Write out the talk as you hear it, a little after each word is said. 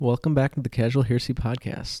Welcome back to the Casual Hearsay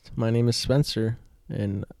Podcast. My name is Spencer,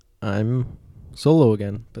 and I'm solo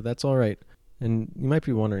again, but that's all right. And you might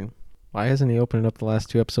be wondering, why hasn't he opened up the last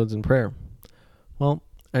two episodes in prayer? Well,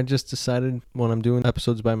 I just decided when I'm doing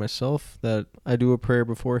episodes by myself that I do a prayer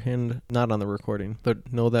beforehand, not on the recording,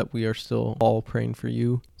 but know that we are still all praying for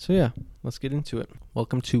you. So yeah, let's get into it.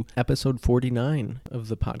 Welcome to episode 49 of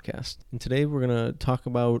the podcast. And today we're going to talk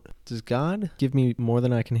about, does God give me more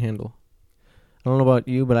than I can handle? I don't know about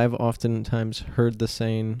you, but I've oftentimes heard the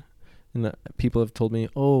saying, and people have told me,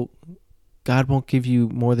 oh, God won't give you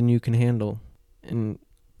more than you can handle. And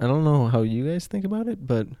I don't know how you guys think about it,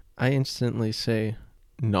 but I instantly say,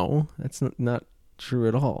 no, that's not true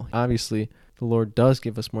at all. Obviously, the Lord does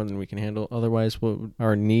give us more than we can handle. Otherwise, what would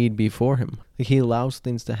our need be for him? He allows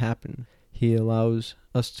things to happen. He allows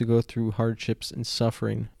us to go through hardships and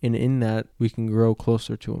suffering. And in that, we can grow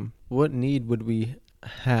closer to him. What need would we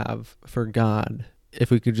have for God if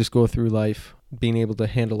we could just go through life being able to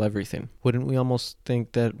handle everything? Wouldn't we almost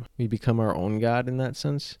think that we become our own God in that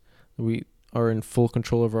sense? We are in full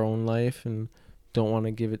control of our own life and don't want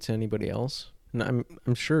to give it to anybody else. And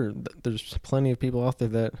I'm sure that there's plenty of people out there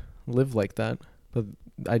that live like that, but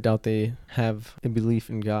I doubt they have a belief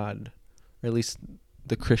in God, or at least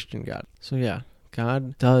the Christian God. So yeah,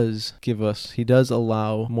 God does give us, he does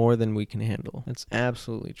allow more than we can handle. That's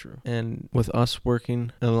absolutely true. And with us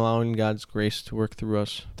working and allowing God's grace to work through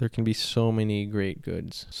us, there can be so many great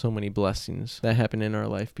goods, so many blessings that happen in our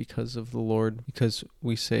life because of the Lord, because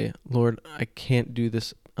we say, Lord, I can't do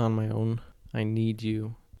this on my own. I need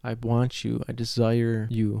you. I want you. I desire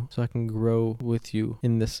you so I can grow with you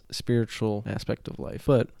in this spiritual aspect of life.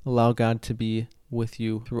 But allow God to be with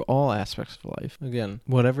you through all aspects of life. Again,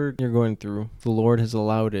 whatever you're going through, the Lord has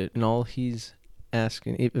allowed it, and all he's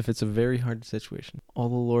asking, if it's a very hard situation, all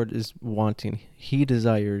the Lord is wanting, he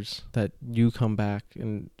desires that you come back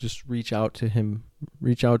and just reach out to him,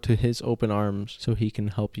 reach out to his open arms so he can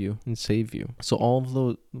help you and save you. So all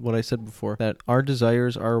of what I said before, that our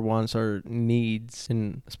desires, our wants, our needs,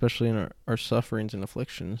 and especially in our sufferings and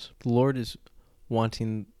afflictions, the Lord is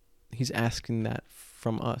wanting, he's asking that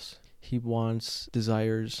from us. He wants,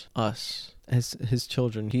 desires us as his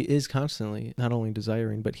children. He is constantly not only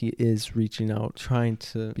desiring, but he is reaching out, trying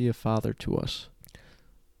to be a father to us.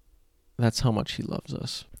 That's how much he loves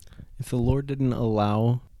us. If the Lord didn't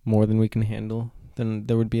allow more than we can handle, then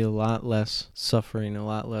there would be a lot less suffering, a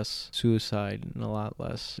lot less suicide, and a lot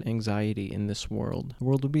less anxiety in this world. The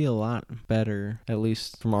world would be a lot better, at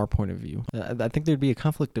least from our point of view. I think there'd be a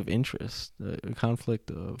conflict of interest, a conflict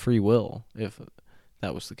of free will, if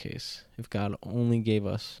that was the case, if God only gave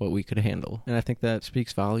us what we could handle. And I think that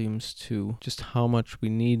speaks volumes to just how much we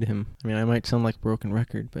need him. I mean, I might sound like a broken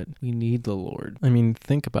record, but we need the Lord. I mean,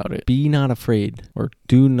 think about it. Be not afraid, or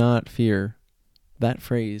do not fear. That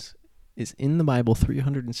phrase is in the Bible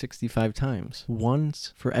 365 times,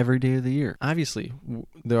 once for every day of the year. Obviously,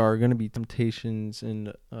 there are going to be temptations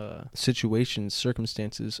and situations,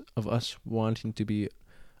 circumstances of us wanting to be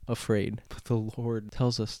afraid, but the Lord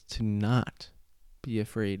tells us to not be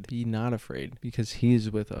afraid. Be not afraid, because he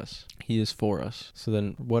is with us. He is for us. So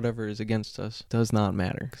then whatever is against us does not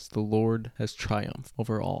matter, because the Lord has triumphed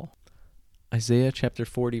over all. Isaiah chapter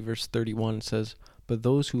 40 verse 31 says, "But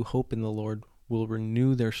those who hope in the Lord will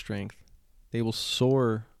renew their strength. They will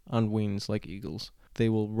soar on wings like eagles. They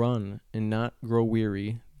will run and not grow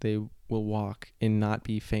weary. They will walk and not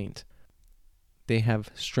be faint." They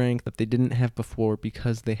have strength that they didn't have before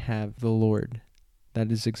because they have the Lord.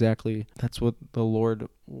 That's what the Lord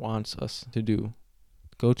wants us to do.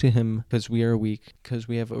 Go to him because we are weak, because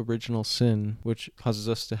we have original sin, which causes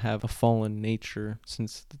us to have a fallen nature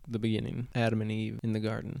since the beginning, Adam and Eve in the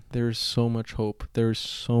garden. There is so much hope, there is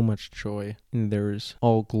so much joy, and there is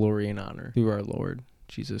all glory and honor through our Lord,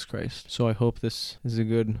 Jesus Christ. So I hope this is a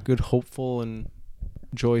good, hopeful, and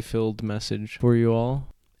joy-filled message for you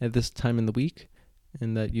all at this time in the week,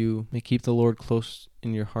 and that you may keep the Lord close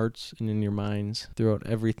in your hearts and in your minds throughout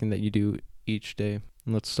everything that you do each day.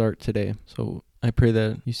 And let's start today. So I pray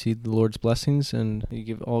that you see the Lord's blessings and you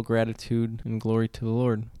give all gratitude and glory to the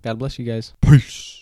Lord. God bless you guys. Peace.